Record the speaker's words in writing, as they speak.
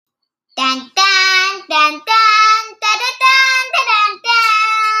Dun, dun, dun, dun, dun, dun, dun, dun, dun,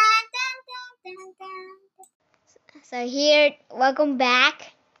 dun, dun. So here, welcome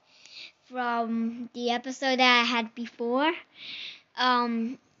back from the episode that I had before.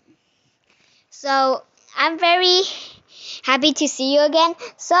 So I'm very happy to see you again.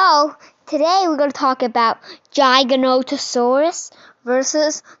 So today we're going to talk about Giganotosaurus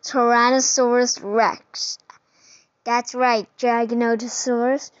versus Tyrannosaurus Rex. That's right,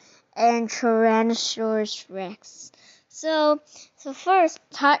 Giganotosaurus and Tyrannosaurus Rex. So first,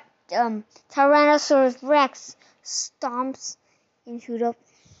 Tyrannosaurus Rex stomps into the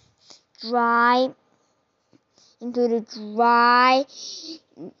dry,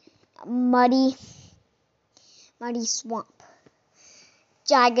 muddy swamp.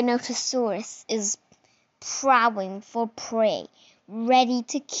 Giganotosaurus is prowling for prey, ready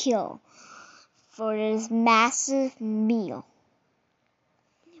to kill for this massive meal.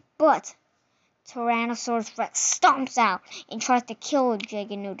 But Tyrannosaurus Rex stomps out and tries to kill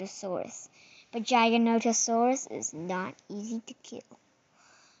Giganotosaurus. But Giganotosaurus is not easy to kill.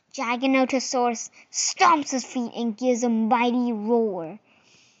 Giganotosaurus stomps his feet and gives a mighty roar.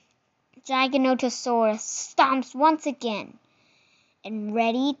 Giganotosaurus stomps once again and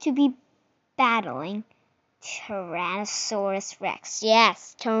ready to be battling Tyrannosaurus Rex.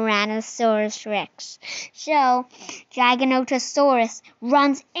 Yes, Tyrannosaurus Rex. So, Giganotosaurus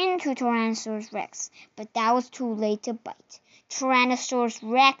runs into Tyrannosaurus Rex, but that was too late to bite. Tyrannosaurus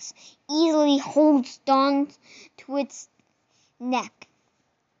Rex easily holds on to its neck,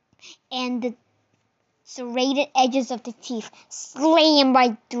 and the serrated edges of the teeth slam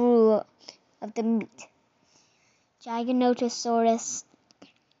right through of the meat. Giganotosaurus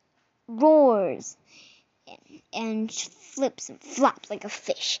roars and flips and flops like a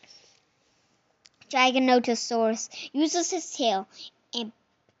fish. Giganotosaurus uses his tail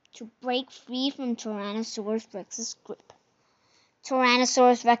to break free from Tyrannosaurus Rex's grip.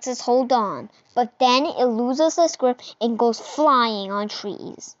 Tyrannosaurus Rex's hold on, but then it loses its grip and goes flying on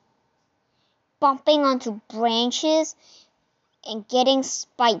trees, bumping onto branches and getting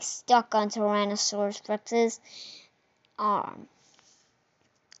spikes stuck on Tyrannosaurus Rex's arm.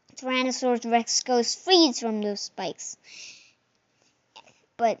 Tyrannosaurus Rex goes free from those spikes.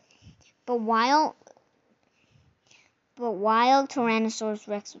 But while Tyrannosaurus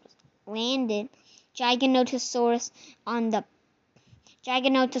Rex landed, Giganotosaurus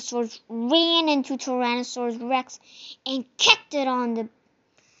ran into Tyrannosaurus Rex and kicked it on the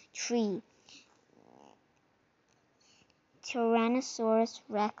tree. Tyrannosaurus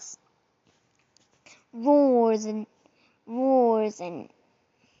Rex roars and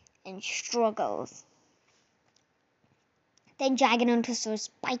struggles. Then Giganotosaurus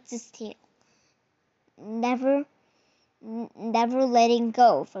bites his tail, never letting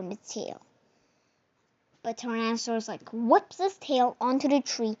go from its tail. But Tyrannosaurus whips his tail onto the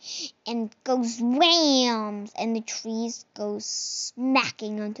tree and goes whams, and the trees goes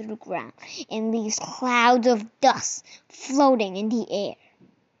smacking onto the ground and leaves clouds of dust floating in the air.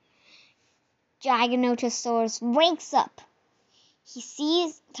 Giganotosaurus wakes up. He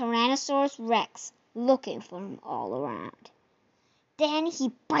sees Tyrannosaurus Rex looking for him all around. Then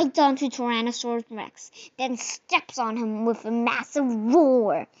he bites onto Tyrannosaurus Rex, then steps on him with a massive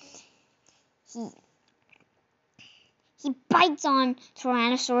roar. He bites on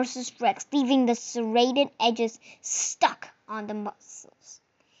Tyrannosaurus Rex, leaving the serrated edges stuck on the muscles.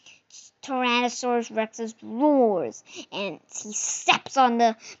 Tyrannosaurus Rex roars, and he steps on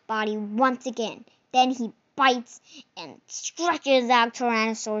the body once again. Then he bites and stretches out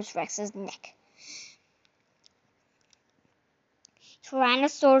Tyrannosaurus Rex's neck.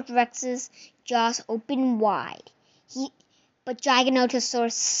 Tyrannosaurus Rex's jaws open wide, but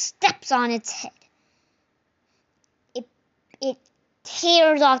Giganotosaurus steps on its head. It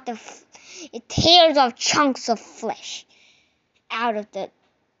tears off chunks of flesh out of the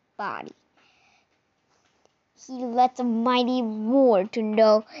body. He lets a mighty roar to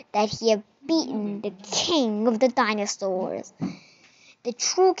know that he had beaten the king of the dinosaurs. The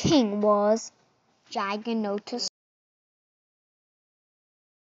true king was Giganotosaurus.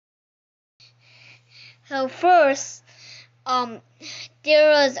 So first,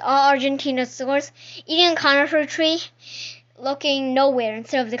 there was Argentinosaurus eating a conifer tree, looking nowhere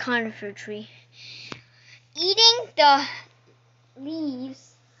instead of the conifer tree, eating the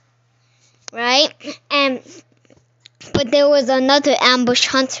leaves, right? But there was another ambush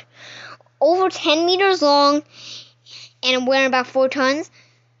hunter, over 10 meters long and weighing about 4 tons.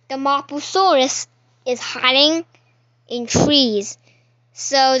 The Dilophosaurus is hiding in trees,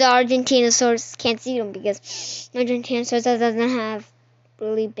 so the Argentinosaurus can't see them because the Argentinosaurus doesn't have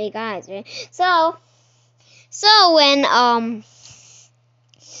really big eyes, right? So when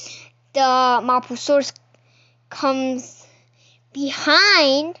the Mapusaurus comes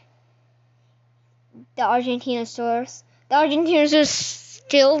behind the Argentinosaurus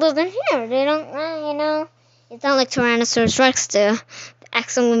still doesn't hear. They don't, it's not like Tyrannosaurus Rex, the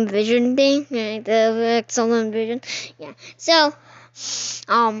excellent vision thing, right? The excellent vision, yeah. So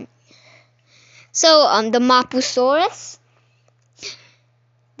the Mapusaurus,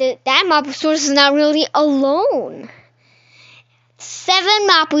 that Mapusaurus is not really alone. 7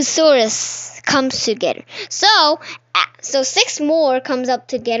 Mapusaurus comes together. So 6 more comes up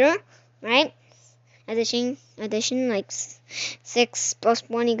together, right? Addition, like 6 plus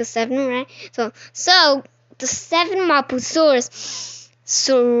 1 equals 7, right? So the 7 Mapusaurus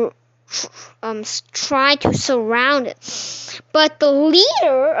try to surround it. But the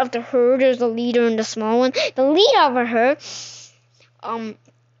leader of the herd, there's a leader and the small one. The leader of the herd,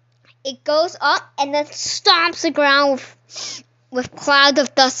 it goes up and then stomps the ground with clouds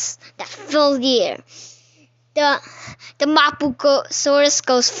of dust that fill the air. The Mapusaurus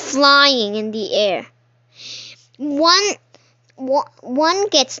goes flying in the air. One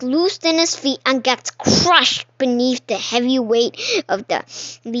gets loosed in his feet and gets crushed beneath the heavy weight of the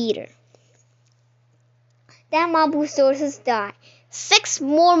leader. That Mapusaurus die. 6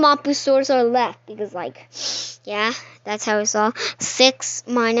 more Mapusaurus are left because, that's how it's all. 6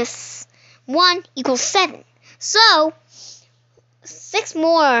 minus 1 equals 7. So 6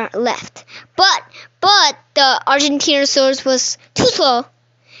 more left. But the Argentinosaurus was too slow.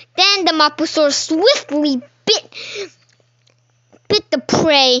 Then the Mapusaurus swiftly bit the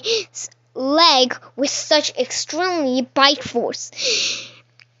prey's leg with such extremely bite force,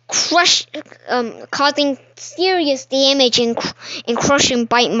 causing serious damage and crushing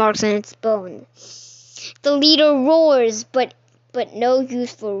bite marks on its bone. The leader roars, but no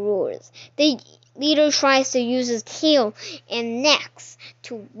use for roars. The leader tries to use his tail and necks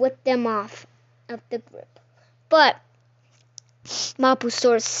to whip them off of the grip, but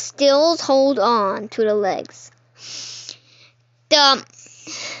Mapusaurus still hold on to the legs. The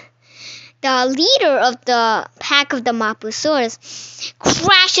leader of the pack of the Mapusaurus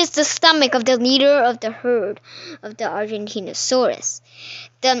crashes the stomach of the leader of the herd of the Argentinosaurus.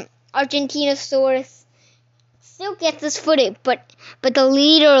 The Argentinosaurus still gets his footing, but the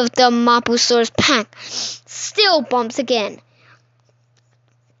leader of the Mapusaurus pack still bumps again.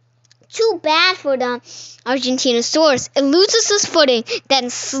 Too bad for the Argentinosaurus. It loses its footing, then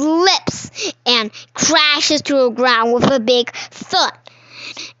slips and crashes to the ground with a big thud.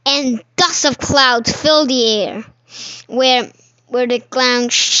 And dust of clouds fill the air, where the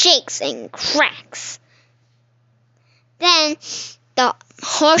ground shakes and cracks. Then the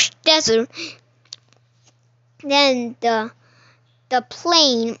harsh desert, then the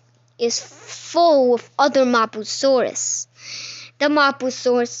plain is full of other Mapusaurus.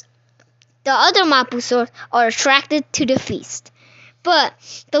 The other Mapusaurus are attracted to the feast, but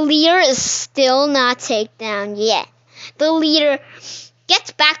the leader is still not taken down yet. The leader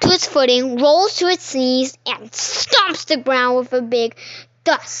gets back to its footing, rolls to its knees, and stomps the ground with a big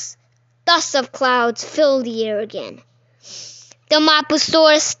dust. Dust of clouds fill the air again. The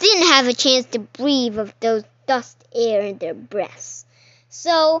Mapusaurus didn't have a chance to breathe of those dust air in their breaths.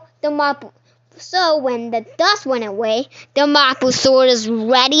 So when the dust went away, the Mapusaurus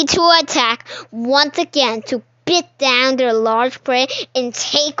ready to attack once again to bit down their large prey and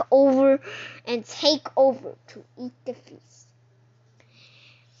take over to eat the feast.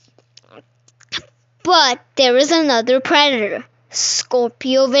 But there is another predator,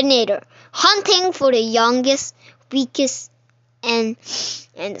 Scorpiovenator, hunting for the youngest, weakest, and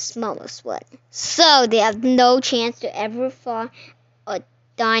the smallest one. So they have no chance to ever find a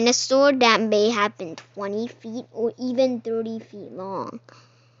dinosaur that may have been 20 feet or even 30 feet long.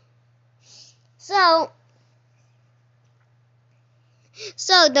 So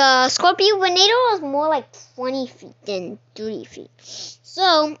the Scorpiovenator was more like 20 feet than 30 feet.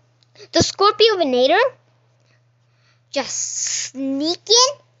 So the Scorpiovenator just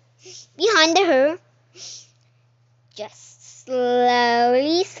sneaking behind the herd, just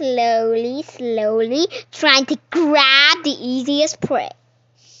slowly trying to grab the easiest prey.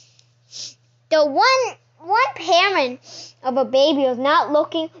 The one parent of a baby was not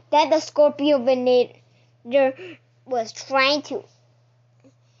looking that the Scorpiovenator was trying to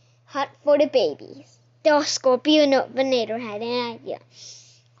hunt for the babies. The Scorpiovenator had an idea.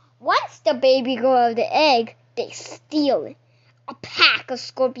 Once the baby grows out of the egg, they steal it. A pack of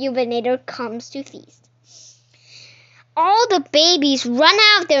Scorpiovenator comes to feast. All the babies run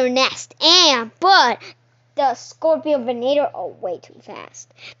out of their nest, but the the Scorpion Venator, oh, way too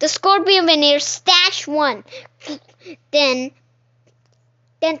fast. The Scorpion Venator snatched one, then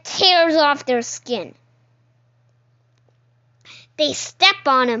tears off their skin. They step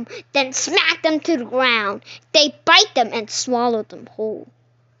on them, then smack them to the ground. They bite them and swallow them whole.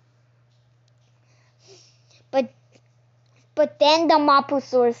 But then the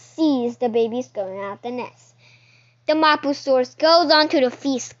Mapusaurus sees the babies going out the nest. The Mapusaurus goes on to the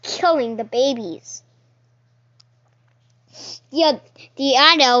feast, killing the babies. The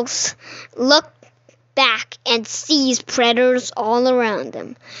adults look back and sees predators all around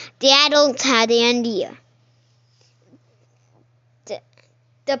them. The adults had the idea.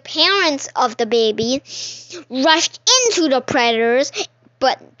 The parents of the baby rushed into the predators,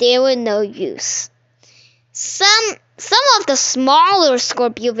 but they were no use. Some of the smaller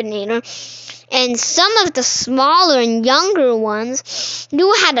Scorpiovenator and some of the smaller and younger ones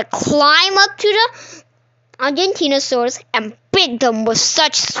knew how to climb up to the Argentinosaurus and bit them with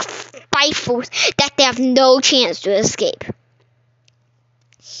such spiteful that they have no chance to escape.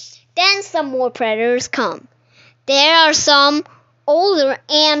 Then some more predators come. There are some older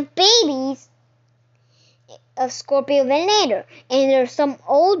and babies of Scorpiovenator, and there are some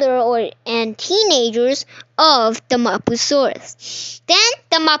older and teenagers of the Mapusaurus. Then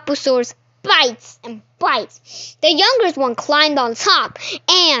the Mapusaurus bites and bites. The youngest one climbed on top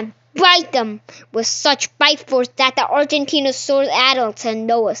and bite them with such bite force that the Argentinosaurus adults had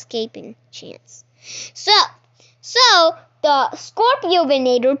no escaping chance. So the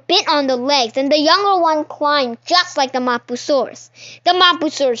Scorpiovenator bit on the legs, and the younger one climbed just like the Mapusaurus. The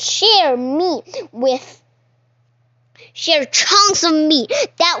Mapusaurus shared chunks of meat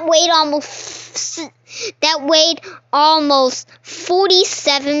that weighed almost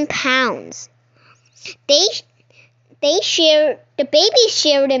 47 pounds. The babies shared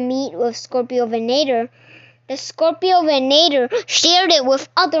the meat with Scorpiovenator. The Scorpiovenator shared it with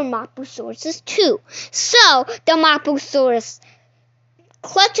other Mapusauruses too. So the Mapusaurus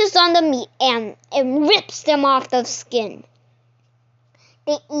clutches on the meat and rips them off the skin.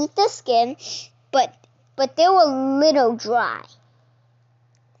 They eat the skin, but they were a little dry.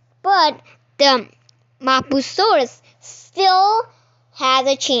 But the Mapusaurus still has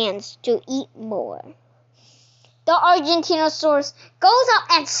a chance to eat more. The Argentinosaurus goes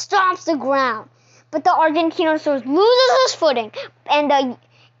up and stomps the ground, but the Argentinosaurus loses his footing, and the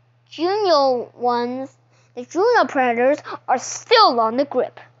junior predators, are still on the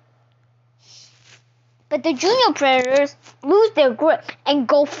grip. But the junior predators lose their grip and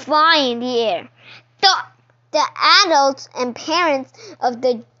go flying in the air. The adults and parents of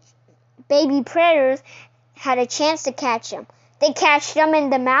the baby predators had a chance to catch them. They catch them in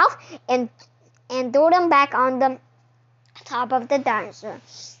the mouth and throw them back on the top of the dinosaur.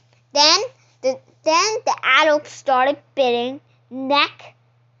 Then the adults started biting neck,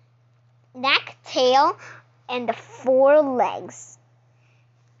 tail, and the four legs.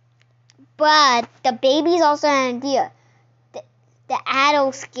 But the babies also had an idea. The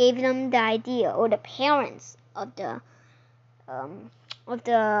adults gave them the idea, or the parents of the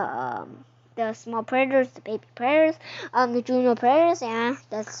small predators, the baby predators, the junior predators, and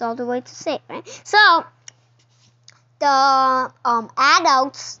that's all the way to say it, right? So the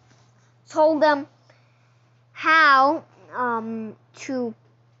adults told them how to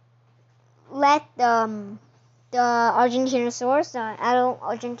let the Argentinosaurus, the adult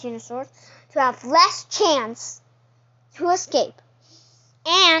Argentinosaurus, to have less chance to escape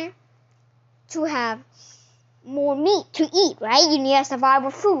and to have more meat to eat, right? You need to survive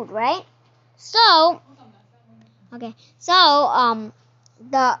with food, right? So the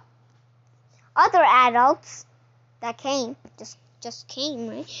other adults that came, just came,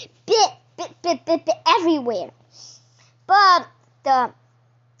 right? Bit everywhere. But the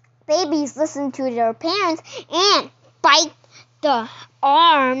babies listen to their parents and bite the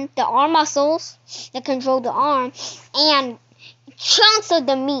arm muscles that control the arm, and chunks of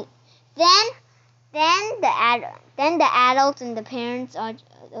the meat. Then the adults and the parents of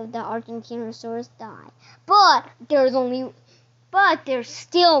the Argentinosaurus die. But there's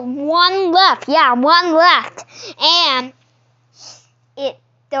still one left. Yeah, one left. And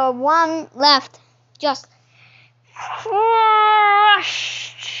the one left just crushed.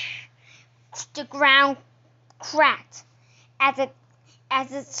 The ground cracked as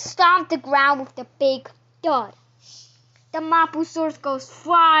it stomped the ground with a big thud. The Mapusaurus goes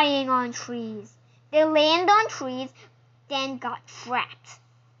flying on trees. They land on trees, then got trapped.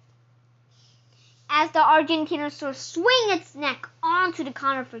 As the Argentinosaurus swung its neck onto the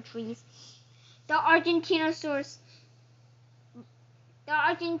conifer trees, the Argentinosaurus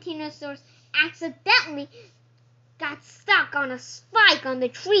accidentally got stuck on a spike on the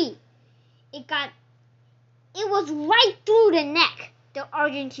tree. It was right through the neck. The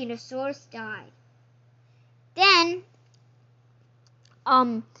Argentinosaurus died. Then,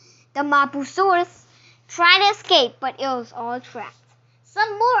 the Mapusaurus tried to escape, but it was all trapped.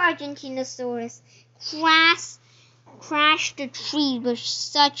 Some more Argentinosaurus crashed the tree with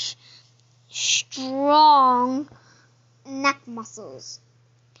such strong neck muscles.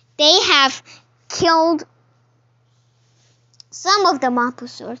 They have killed some of the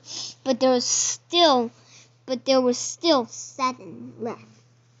Mapusaurus, but there were still 7 left.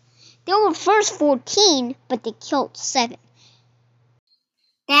 There were first 14, but they killed 7.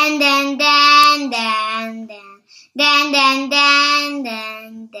 Dan.